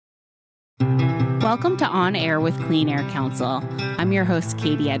Welcome to On Air with Clean Air Council. I'm your host,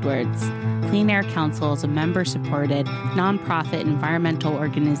 Katie Edwards. Clean Air Council is a member-supported, nonprofit environmental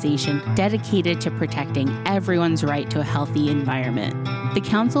organization dedicated to protecting everyone's right to a healthy environment. The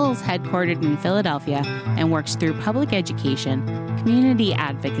council is headquartered in Philadelphia and works through public education, community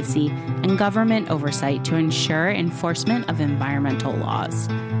advocacy, and government oversight to ensure enforcement of environmental laws.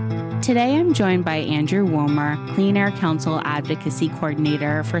 Today, I'm joined by Andrew Womer, Clean Air Council Advocacy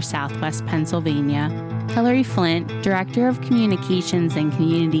Coordinator for Southwest Pennsylvania, Hillary Flint, Director of Communications and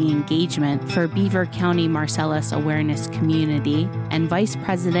Community Engagement for Beaver County Marcellus Awareness Community, and Vice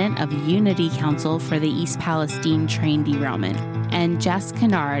President of Unity Council for the East Palestine Train Derailment, and Jess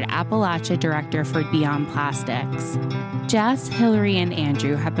Kennard, Appalachia Director for Beyond Plastics. Jess, Hillary, and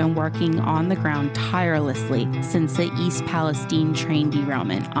Andrew have been working on the ground tirelessly since the East Palestine train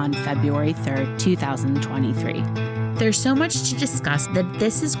derailment on February 3rd, 2023. There's so much to discuss that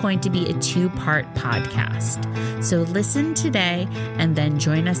this is going to be a two-part podcast. So listen today and then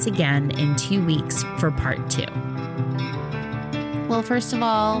join us again in 2 weeks for part 2. Well, first of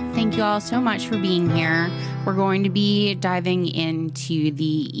all, thank you all so much for being here. We're going to be diving into the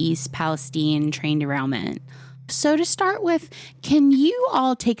East Palestine train derailment. So to start with, can you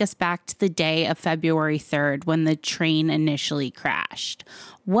all take us back to the day of February 3rd when the train initially crashed?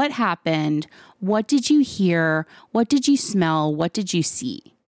 What happened? What did you hear? What did you smell? What did you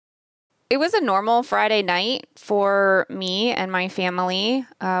see? It was a normal Friday night for me and my family.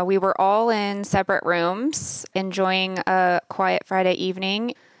 We were all in separate rooms, enjoying a quiet Friday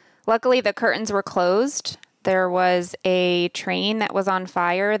evening. Luckily, the curtains were closed. There was a train that was on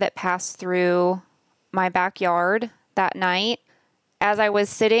fire that passed through my backyard that night. As I was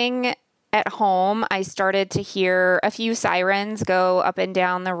sitting at home, I started to hear a few sirens go up and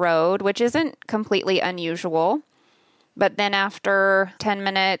down the road, which isn't completely unusual. But then after 10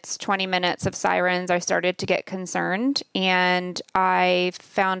 minutes, 20 minutes of sirens, I started to get concerned, and I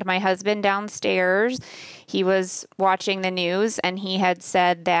found my husband downstairs. He was watching the news, and he had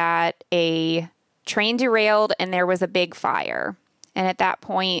said that a train derailed and there was a big fire. And at that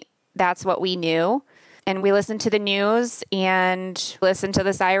point, that's what we knew. And we listened to the news and listened to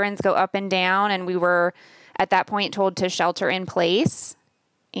the sirens go up and down, and we were at that point told to shelter in place.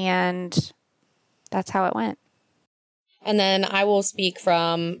 And that's how it went. And then I will speak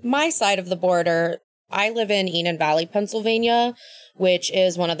from my side of the border. I live in Enid Valley, Pennsylvania, which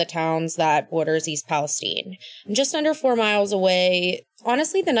is one of the towns that borders East Palestine. I'm just under 4 miles away.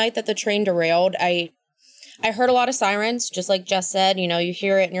 Honestly, the night that the train derailed, I heard a lot of sirens, just like Jess said. You know, you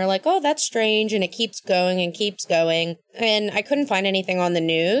hear it and you're like, oh, that's strange. And it keeps going and keeps going. And I couldn't find anything on the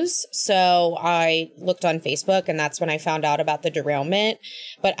news. So I looked on Facebook, and that's when I found out about the derailment.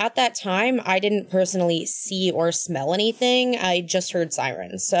 But at that time, I didn't personally see or smell anything. I just heard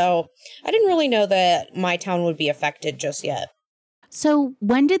sirens. So I didn't really know that my town would be affected just yet. So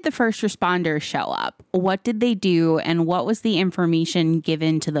when did the first responders show up? What did they do? And what was the information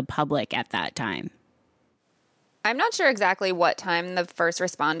given to the public at that time? I'm not sure exactly what time the first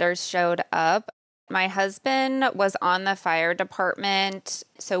responders showed up. My husband was on the fire department,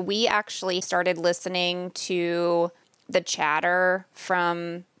 so we actually started listening to the chatter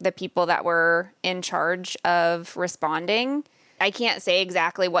from the people that were in charge of responding. I can't say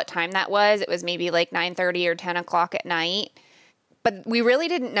exactly what time that was. It was maybe like 9:30 or 10 o'clock at night. But we really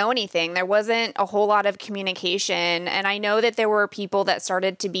didn't know anything. There wasn't a whole lot of communication. And I know that there were people that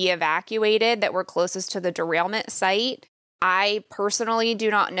started to be evacuated that were closest to the derailment site. I personally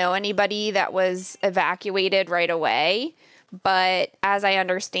do not know anybody that was evacuated right away. But as I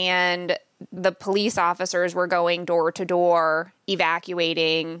understand, the police officers were going door to door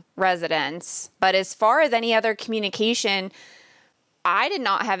evacuating residents. But as far as any other communication, I did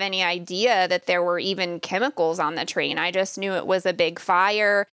not have any idea that there were even chemicals on the train. I just knew it was a big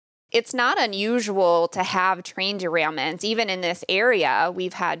fire. It's not unusual to have train derailments. Even in this area,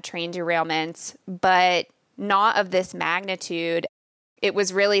 we've had train derailments, but not of this magnitude. It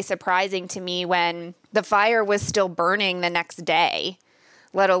was really surprising to me when the fire was still burning the next day,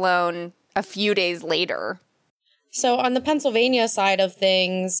 let alone a few days later. So on the Pennsylvania side of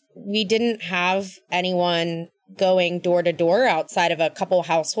things, we didn't have anyone going door to door outside of a couple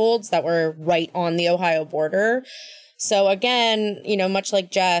households that were right on the Ohio border. So again, you know, much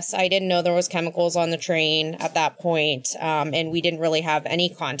like Jess, I didn't know there was chemicals on the train at that point, and we didn't really have any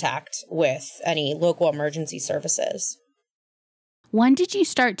contact with any local emergency services. When did you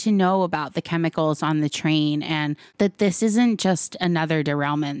start to know about the chemicals on the train and that this isn't just another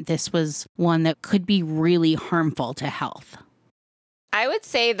derailment? This was one that could be really harmful to health. I would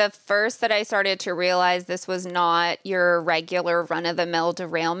say the first that I started to realize this was not your regular run-of-the-mill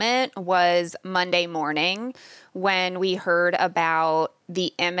derailment was Monday morning when we heard about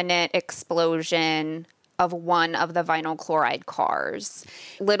the imminent explosion of one of the vinyl chloride cars.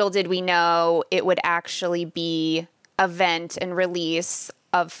 Little did we know it would actually be a vent and release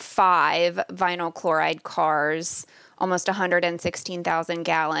of 5 vinyl chloride cars, almost 116,000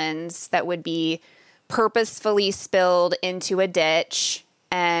 gallons, that would be purposefully spilled into a ditch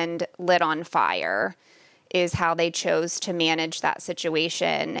and lit on fire, is how they chose to manage that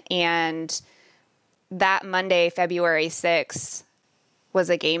situation. And that Monday, February 6th, was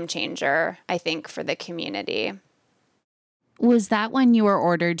a game changer, I think, for the community. Was that when you were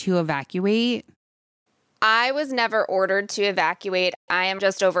ordered to evacuate? I was never ordered to evacuate. I am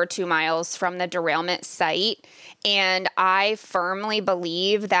just over 2 miles from the derailment site, and I firmly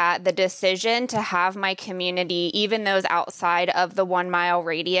believe that the decision to have my community, even those outside of the 1 mile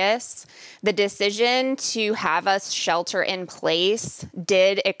radius, the decision to have us shelter in place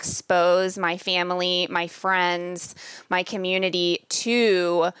did expose my family, my friends, my community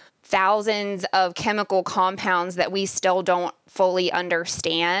to thousands of chemical compounds that we still don't fully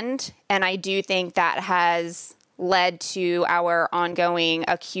understand. And I do think that has led to our ongoing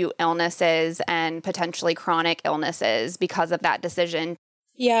acute illnesses and potentially chronic illnesses because of that decision.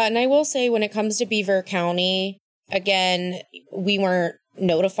 Yeah, and I will say when it comes to Beaver County, again, we weren't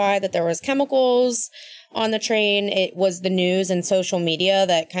notified that there was chemicals on the train. It was the news and social media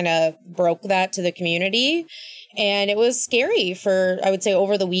that kind of broke that to the community. And it was scary for, I would say,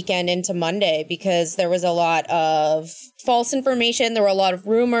 over the weekend into Monday, because there was a lot of false information. There were a lot of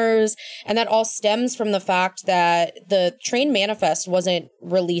rumors, and that all stems from the fact that the train manifest wasn't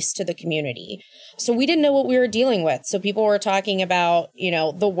released to the community. So we didn't know what we were dealing with. So people were talking about,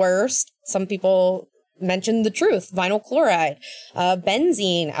 the worst. Some people mentioned the truth: vinyl chloride,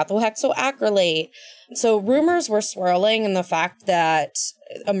 benzene, ethyl hexoacrylate. So rumors were swirling, and the fact that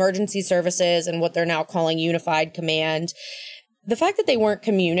emergency services and what they're now calling unified command, the fact that they weren't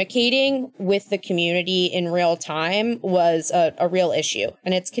communicating with the community in real time was a real issue.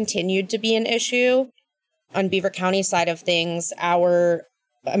 And it's continued to be an issue. On Beaver County side of things, our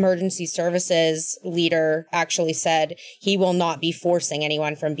emergency services leader actually said he will not be forcing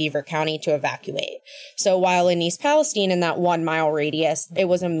anyone from Beaver County to evacuate. So while in East Palestine, in that 1 mile radius, it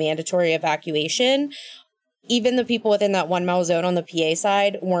was a mandatory evacuation, even the people within that 1 mile zone on the PA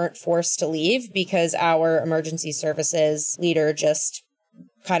side weren't forced to leave because our emergency services leader just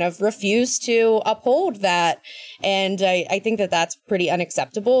kind of refused to uphold that. And I think that that's pretty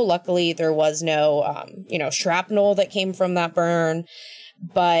unacceptable. Luckily, there was no, shrapnel that came from that burn.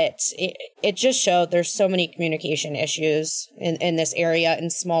 But it just showed there's so many communication issues in this area,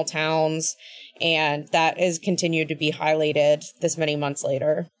 in small towns, and that has continued to be highlighted this many months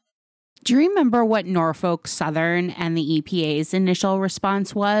later. Do you remember what Norfolk Southern and the EPA's initial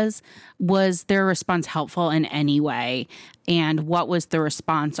response was? Was their response helpful in any way? And what was the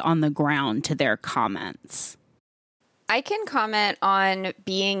response on the ground to their comments? I can comment on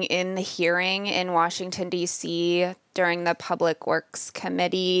being in the hearing in Washington, D.C. during the Public Works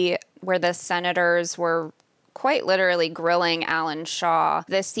Committee, where the senators were quite literally grilling Alan Shaw,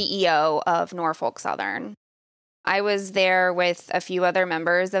 the CEO of Norfolk Southern. I was there with a few other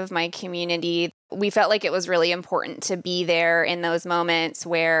members of my community. We felt like it was really important to be there in those moments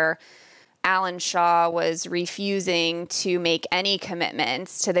where Alan Shaw was refusing to make any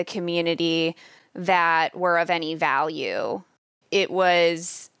commitments to the community that were of any value. It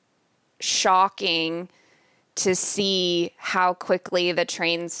was shocking to see how quickly the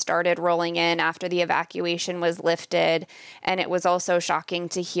trains started rolling in after the evacuation was lifted. And it was also shocking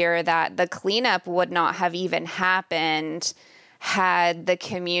to hear that the cleanup would not have even happened had the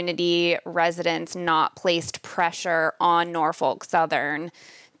community residents not placed pressure on Norfolk Southern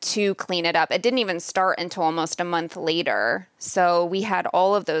to clean it up. It didn't even start until almost a month later. So we had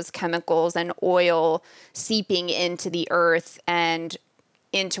all of those chemicals and oil seeping into the earth and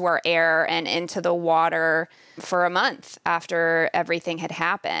into our air and into the water for a month after everything had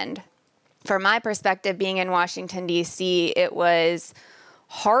happened. From my perspective, being in Washington, D.C., it was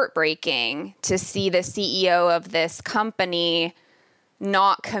heartbreaking to see the CEO of this company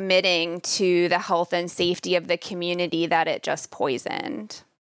not committing to the health and safety of the community that it just poisoned.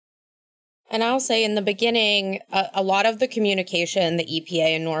 And I'll say in the beginning, a lot of the communication the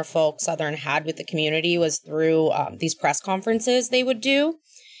EPA and Norfolk Southern had with the community was through these press conferences they would do.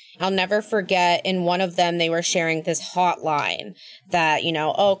 I'll never forget, in one of them, they were sharing this hotline that,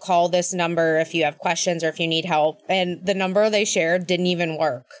 call this number if you have questions or if you need help. And the number they shared didn't even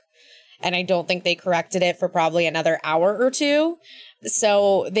work. And I don't think they corrected it for probably another hour or two.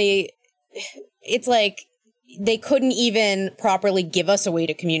 So it's like they couldn't even properly give us a way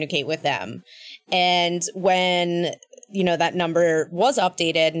to communicate with them. And when, that number was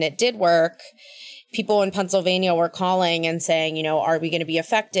updated and it did work, people in Pennsylvania were calling and saying, are we going to be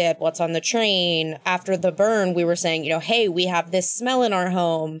affected? What's on the train? After the burn, we were saying, hey, we have this smell in our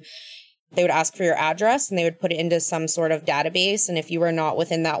home. They would ask for your address and they would put it into some sort of database. And if you were not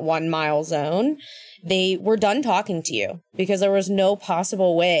within that 1 mile zone, they were done talking to you because there was no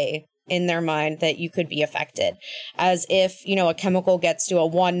possible way in their mind that you could be affected. As if, a chemical gets to a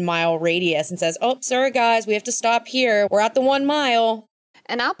 1 mile radius and says, oh, sorry, guys, we have to stop here. We're at the 1 mile.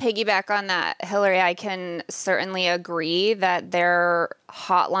 And I'll piggyback on that, Hillary. I can certainly agree that their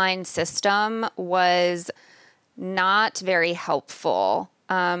hotline system was not very helpful.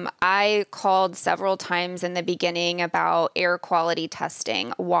 I called several times in the beginning about air quality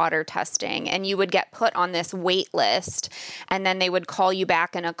testing, water testing, and you would get put on this wait list, and then they would call you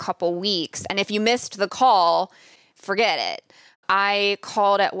back in a couple weeks. And if you missed the call, forget it. I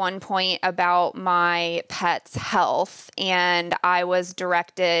called at one point about my pet's health, and I was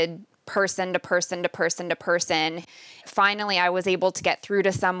directed person to person to person to person. Finally, I was able to get through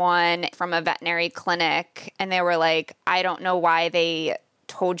to someone from a veterinary clinic, and they were like, I don't know why they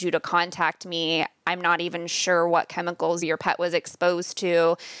told you to contact me. I'm not even sure what chemicals your pet was exposed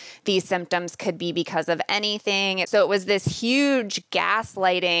to. These symptoms could be because of anything. So it was this huge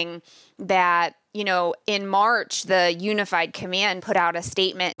gaslighting that, in March, the Unified Command put out a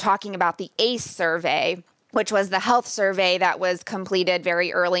statement talking about the ACE survey, which was the health survey that was completed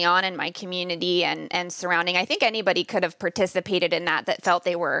very early on in my community and surrounding. I think anybody could have participated in that felt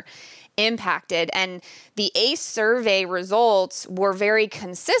they were impacted. And the ACE survey results were very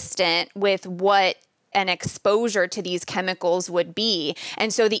consistent with what an exposure to these chemicals would be.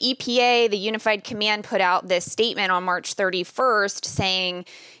 And so the EPA, the Unified Command, put out this statement on March 31st saying,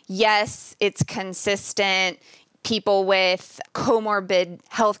 yes, it's consistent. People with comorbid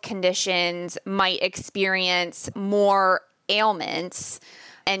health conditions might experience more ailments,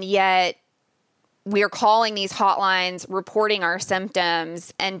 and yet we're calling these hotlines, reporting our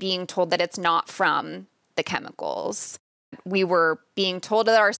symptoms, and being told that it's not from the chemicals. We were being told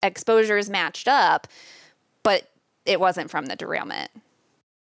that our exposures matched up, but it wasn't from the derailment.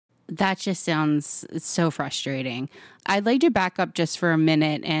 That just sounds so frustrating. I'd like to back up just for a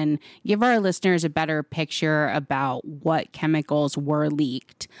minute and give our listeners a better picture about what chemicals were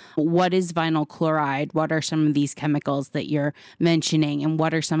leaked. What is vinyl chloride? What are some of these chemicals that you're mentioning, and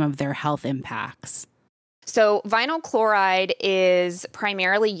what are some of their health impacts? So vinyl chloride is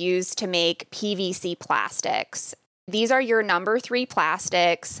primarily used to make PVC plastics. These are your number 3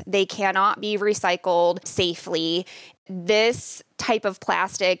 plastics. They cannot be recycled safely. This type of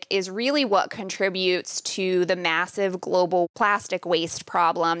plastic is really what contributes to the massive global plastic waste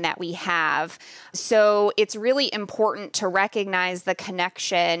problem that we have. So it's really important to recognize the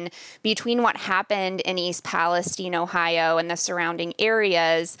connection between what happened in East Palestine, Ohio, and the surrounding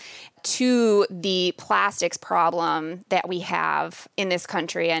areas to the plastics problem that we have in this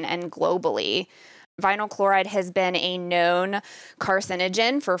country and globally. Vinyl chloride has been a known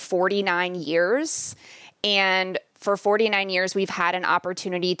carcinogen for 49 years. And for 49 years, we've had an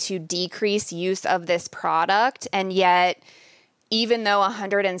opportunity to decrease use of this product. And yet, even though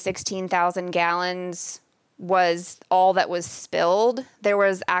 116,000 gallons was all that was spilled, there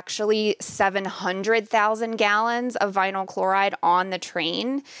was actually 700,000 gallons of vinyl chloride on the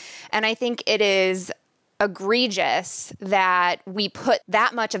train. And I think it is egregious that we put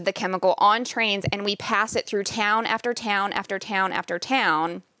that much of the chemical on trains and we pass it through town after town after town after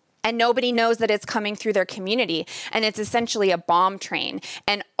town, and nobody knows that it's coming through their community. And it's essentially a bomb train.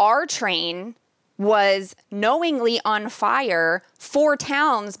 And our train was knowingly on fire 4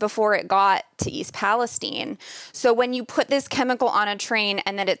 towns before it got to East Palestine. So when you put this chemical on a train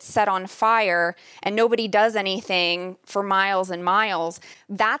and then it's set on fire and nobody does anything for miles and miles,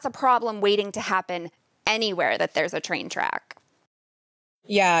 that's a problem waiting to happen anywhere that there's a train track.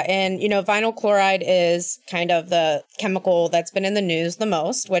 Yeah, and, vinyl chloride is kind of the chemical that's been in the news the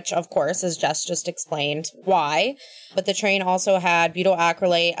most, which, of course, is just explained why. But the train also had butyl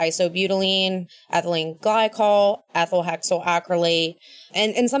acrylate, isobutylene, ethylene glycol, ethyl hexyl acrylate.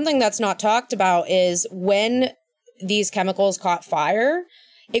 And something that's not talked about is when these chemicals caught fire,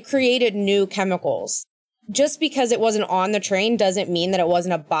 it created new chemicals. just because it wasn't on the train doesn't mean that it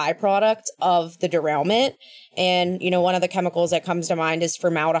wasn't a byproduct of the derailment. And, one of the chemicals that comes to mind is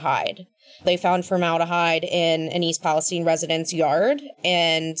formaldehyde. They found formaldehyde in an East Palestine resident's yard,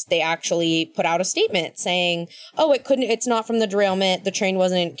 and they actually put out a statement saying, oh, it's not from the derailment. The train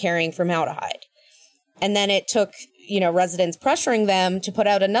wasn't carrying formaldehyde. And then it took, residents pressuring them to put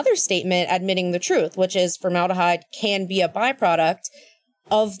out another statement admitting the truth, which is formaldehyde can be a byproduct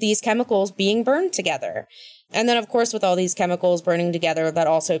of these chemicals being burned together. And then, of course, with all these chemicals burning together, that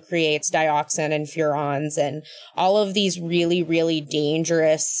also creates dioxin and furans and all of these really, really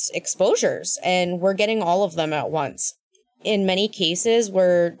dangerous exposures. And we're getting all of them at once. In many cases,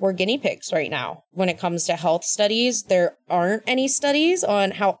 we're guinea pigs right now. When it comes to health studies, there aren't any studies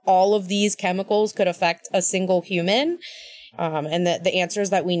on how all of these chemicals could affect a single human. And the answers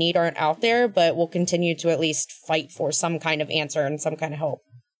that we need aren't out there, but we'll continue to at least fight for some kind of answer and some kind of hope.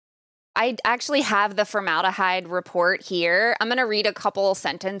 I actually have the formaldehyde report here. I'm going to read a couple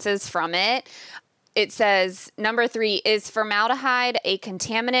sentences from it. It says, number 3, is formaldehyde a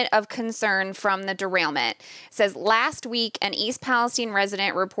contaminant of concern from the derailment? It says, last week, an East Palestine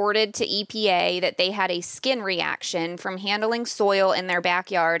resident reported to EPA that they had a skin reaction from handling soil in their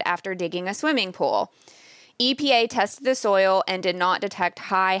backyard after digging a swimming pool. EPA tested the soil and did not detect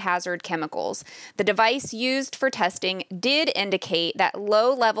high hazard chemicals. The device used for testing did indicate that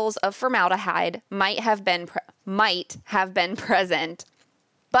low levels of formaldehyde might have been present,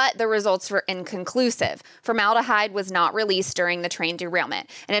 but the results were inconclusive. Formaldehyde was not released during the train derailment.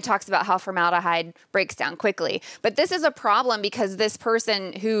 And it talks about how formaldehyde breaks down quickly. But this is a problem because this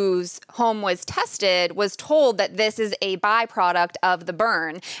person whose home was tested was told that this is a byproduct of the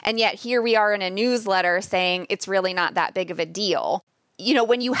burn. And yet here we are in a newsletter saying it's really not that big of a deal.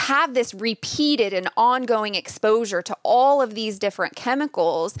 When you have this repeated and ongoing exposure to all of these different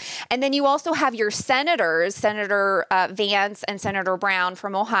chemicals, and then you also have your senators, Senator Vance and Senator Brown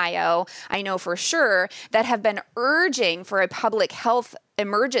from Ohio, I know for sure, that have been urging for a public health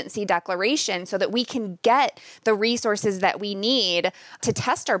emergency declaration so that we can get the resources that we need to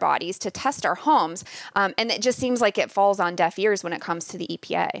test our bodies, to test our homes. And it just seems like it falls on deaf ears when it comes to the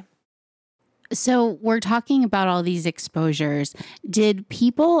EPA. So we're talking about all these exposures. Did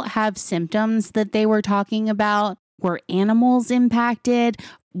people have symptoms that they were talking about? Were animals impacted?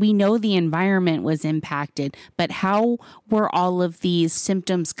 We know the environment was impacted, but how were all of these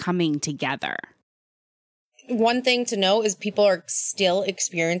symptoms coming together? One thing to note is people are still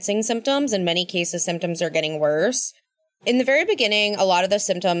experiencing symptoms. In many cases, symptoms are getting worse. In the very beginning, a lot of the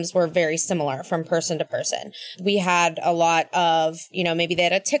symptoms were very similar from person to person. We had a lot of, maybe they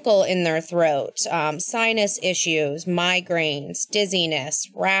had a tickle in their throat, sinus issues, migraines, dizziness,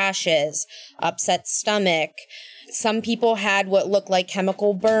 rashes, upset stomach. Some people had what looked like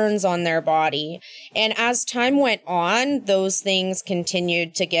chemical burns on their body. And as time went on, those things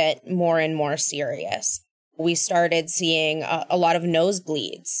continued to get more and more serious. We started seeing a lot of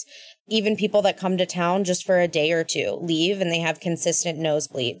nosebleeds. Even people that come to town just for a day or two leave and they have consistent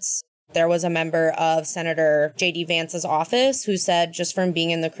nosebleeds. There was a member of Senator J.D. Vance's office who said just from being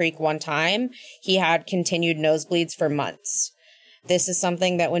in the creek one time, he had continued nosebleeds for months. This is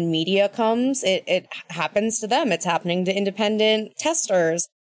something that when media comes, it happens to them. It's happening to independent testers.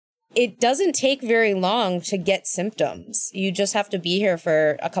 It doesn't take very long to get symptoms. You just have to be here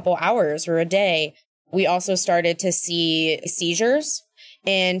for a couple hours or a day. We also started to see seizures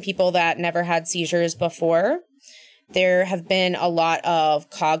in people that never had seizures before. There have been a lot of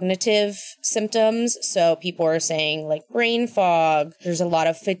cognitive symptoms. So people are saying like brain fog. There's a lot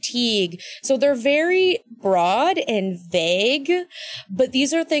of fatigue. So they're very broad and vague, but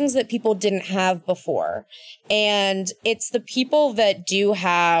these are things that people didn't have before. And it's the people that do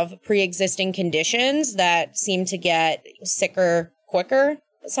have pre-existing conditions that seem to get sicker quicker.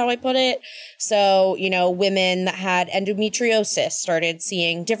 That's how I put it. So, women that had endometriosis started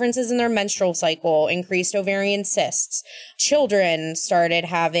seeing differences in their menstrual cycle, increased ovarian cysts. Children started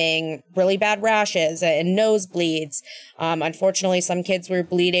having really bad rashes and nosebleeds. Unfortunately, some kids were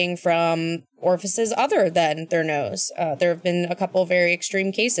bleeding from orifices other than their nose. There have been a couple of very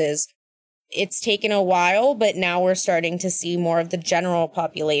extreme cases. It's taken a while, but now we're starting to see more of the general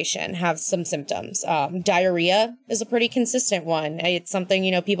population have some symptoms. Diarrhea is a pretty consistent one. It's something,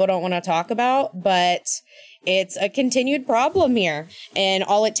 people don't want to talk about, but it's a continued problem here. And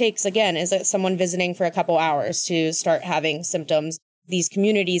all it takes, again, is that someone visiting for a couple hours to start having symptoms. These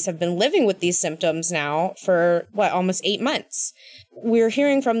communities have been living with these symptoms now for, almost 8 months. We're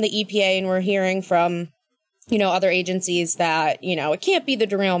hearing from the EPA and we're hearing from other agencies that, it can't be the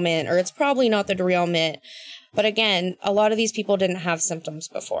derailment or it's probably not the derailment. But again, a lot of these people didn't have symptoms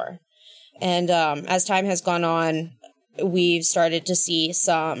before. And as time has gone on, we've started to see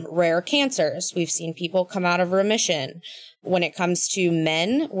some rare cancers. We've seen people come out of remission. When it comes to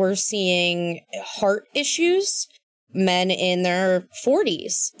men, we're seeing heart issues. Men in their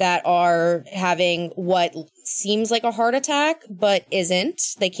 40s that are having what seems like a heart attack, but isn't.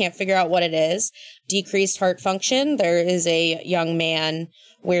 They can't figure out what it is. Decreased heart function. There is a young man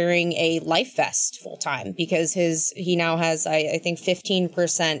wearing a life vest full time because he now has, I think,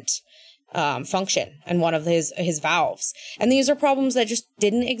 15% function in one of his valves. And these are problems that just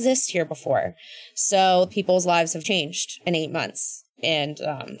didn't exist here before. So people's lives have changed in 8 months. And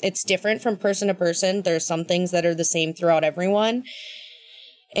it's different from person to person. There's some things that are the same throughout everyone.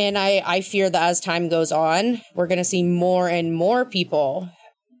 And I fear that as time goes on, we're going to see more and more people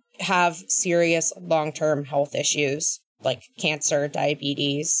have serious long-term health issues like cancer,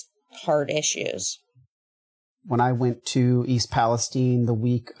 diabetes, heart issues. When I went to East Palestine the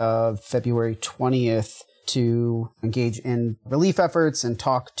week of February 20th to engage in relief efforts and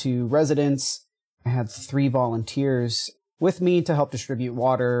talk to residents, I had 3 volunteers with me to help distribute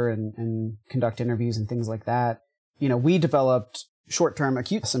water and conduct interviews and things like that. You know, we developed short-term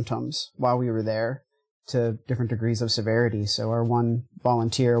acute symptoms while we were there to different degrees of severity. So our one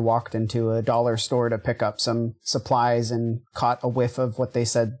volunteer walked into a dollar store to pick up some supplies and caught a whiff of what they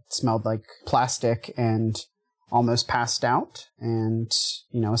said smelled like plastic and almost passed out and,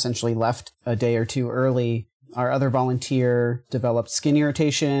 you know, essentially left a day or two early. Our other volunteer developed skin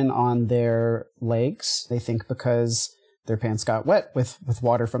irritation on their legs. They think because their pants got wet with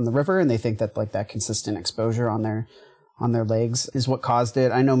water from the river, and they think that like that consistent exposure on their legs is what caused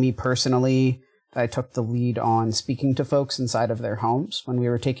it. I know me personally, I took the lead on speaking to folks inside of their homes when we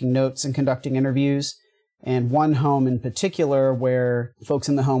were taking notes and conducting interviews. And one home in particular where folks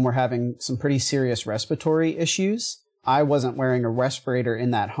in the home were having some pretty serious respiratory issues. I wasn't wearing a respirator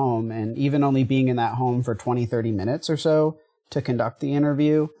in that home, and even only being in that home for 20, 30 minutes or so to conduct the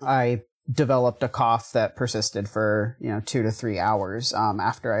interview, I developed a cough that persisted for, 2 to 3 hours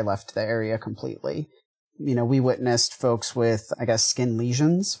after I left the area completely. We witnessed folks with, I guess, skin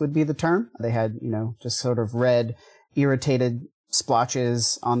lesions would be the term. They had, just sort of red, irritated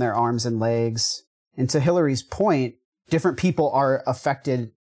splotches on their arms and legs. And to Hillary's point, different people are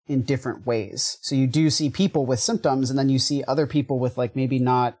affected in different ways. So you do see people with symptoms, and then you see other people with like maybe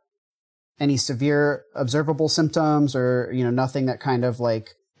not any severe observable symptoms or, nothing that kind of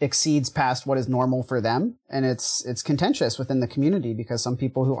like exceeds past what is normal for them. And it's contentious within the community because some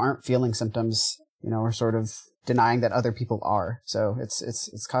people who aren't feeling symptoms, are sort of denying that other people are. So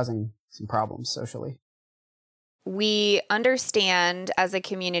it's causing some problems socially. We understand as a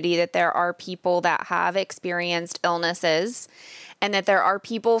community that there are people that have experienced illnesses and that there are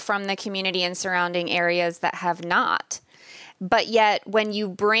people from the community and surrounding areas that have not. But yet, when you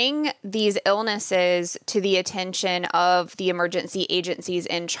bring these illnesses to the attention of the emergency agencies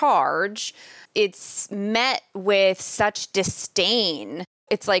in charge, it's met with such disdain.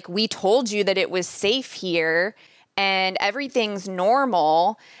 It's like, we told you that it was safe here and everything's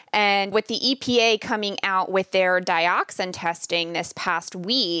normal. And with the EPA coming out with their dioxin testing this past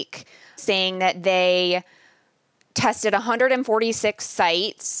week, saying that they tested 146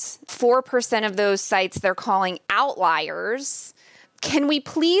 sites, 4% of those sites they're calling outliers. Can we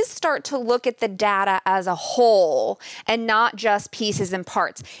please start to look at the data as a whole and not just pieces and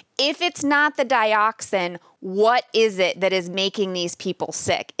parts? If it's not the dioxin, what is it that is making these people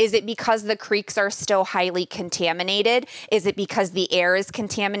sick? Is it because the creeks are still highly contaminated? Is it because the air is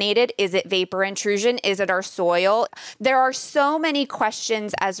contaminated? Is it vapor intrusion? Is it our soil? There are so many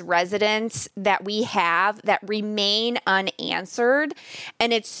questions as residents that we have that remain unanswered.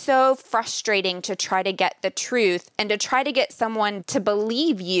 And it's so frustrating to try to get the truth and to try to get someone to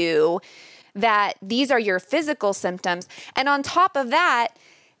believe you that these are your physical symptoms. And on top of that,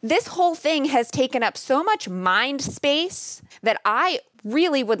 this whole thing has taken up so much mind space that I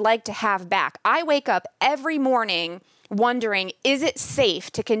really would like to have back. I wake up every morning wondering, is it safe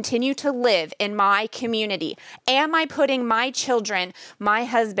to continue to live in my community? Am I putting my children, my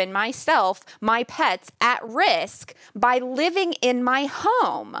husband, myself, my pets at risk by living in my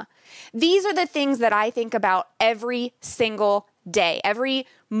home? These are the things that I think about every single day. Every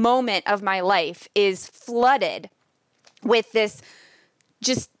moment of my life is flooded with this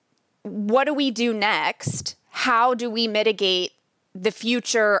just, what do we do next? How do we mitigate the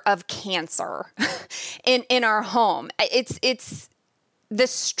future of cancer in our home? It's the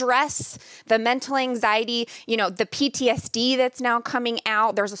stress, the mental anxiety, the PTSD that's now coming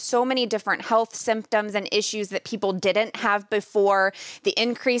out. There's so many different health symptoms and issues that people didn't have before. The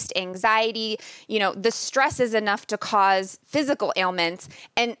increased anxiety, the stress is enough to cause physical ailments.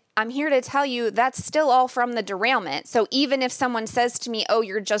 And I'm here to tell you that's still all from the derailment. So even if someone says to me, oh,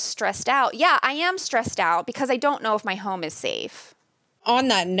 you're just stressed out. Yeah, I am stressed out because I don't know if my home is safe. On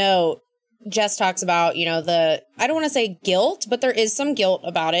that note, Jess talks about, I don't want to say guilt, but there is some guilt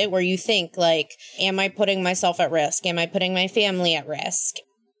about it where you think like, am I putting myself at risk? Am I putting my family at risk?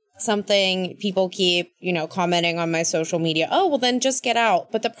 Something people keep, commenting on my social media. Oh, well, then just get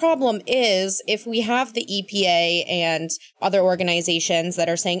out. But the problem is if we have the EPA and other organizations that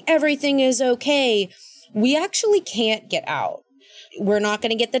are saying everything is okay, we actually can't get out. We're not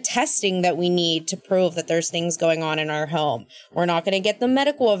going to get the testing that we need to prove that there's things going on in our home. We're not going to get the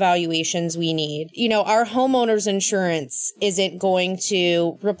medical evaluations we need. Our homeowner's insurance isn't going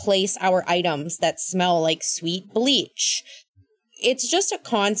to replace our items that smell like sweet bleach. It's just a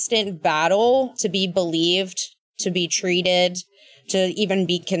constant battle to be believed, to be treated, to even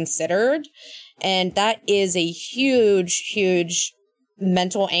be considered. And that is a huge, huge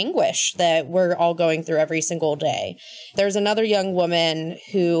mental anguish that we're all going through every single day. There's another young woman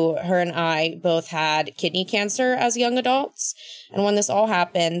who, her and I both had kidney cancer as young adults. And when this all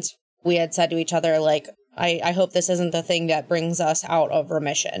happened, we had said to each other, like, I hope this isn't the thing that brings us out of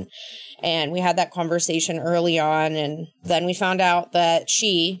remission. And we had that conversation early on. And then we found out that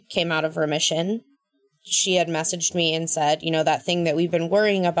she came out of remission. She had messaged me and said, that thing that we've been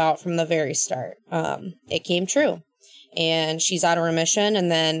worrying about from the very start, it came true. And she's out of remission. And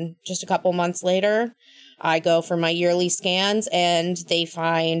then just a couple months later, I go for my yearly scans and they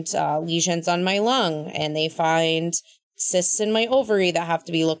find lesions on my lung and they find cysts in my ovary that have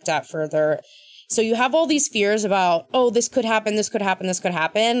to be looked at further. So you have all these fears about, oh, this could happen, this could happen, this could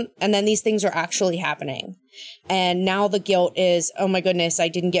happen. And then these things are actually happening. And now the guilt is, oh my goodness, I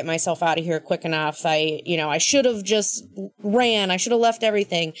didn't get myself out of here quick enough. I should have just ran. I should have left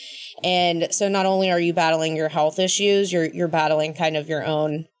everything. And so not only are you battling your health issues, you're battling kind of your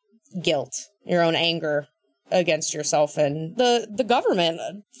own guilt, your own anger against yourself and the government,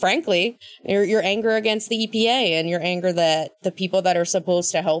 frankly, your anger against the EPA and your anger that the people that are supposed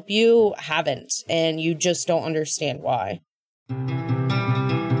to help you haven't, and you just don't understand why.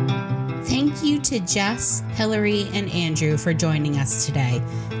 Thank you to Jess, Hillary, and Andrew for joining us today.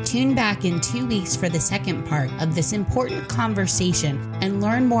 Tune back in 2 weeks for the second part of this important conversation and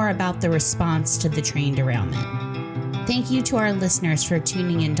learn more about the response to the train derailment. Thank you to our listeners for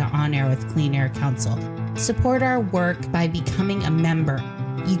tuning into On Air with Clean Air Council. Support our work by becoming a member.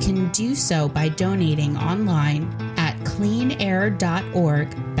 You can do so by donating online at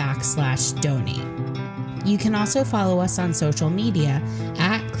cleanair.org/donate. You can also follow us on social media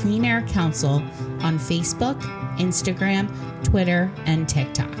at Clean Air Council on Facebook, Instagram, Twitter, and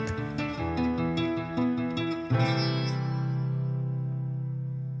TikTok.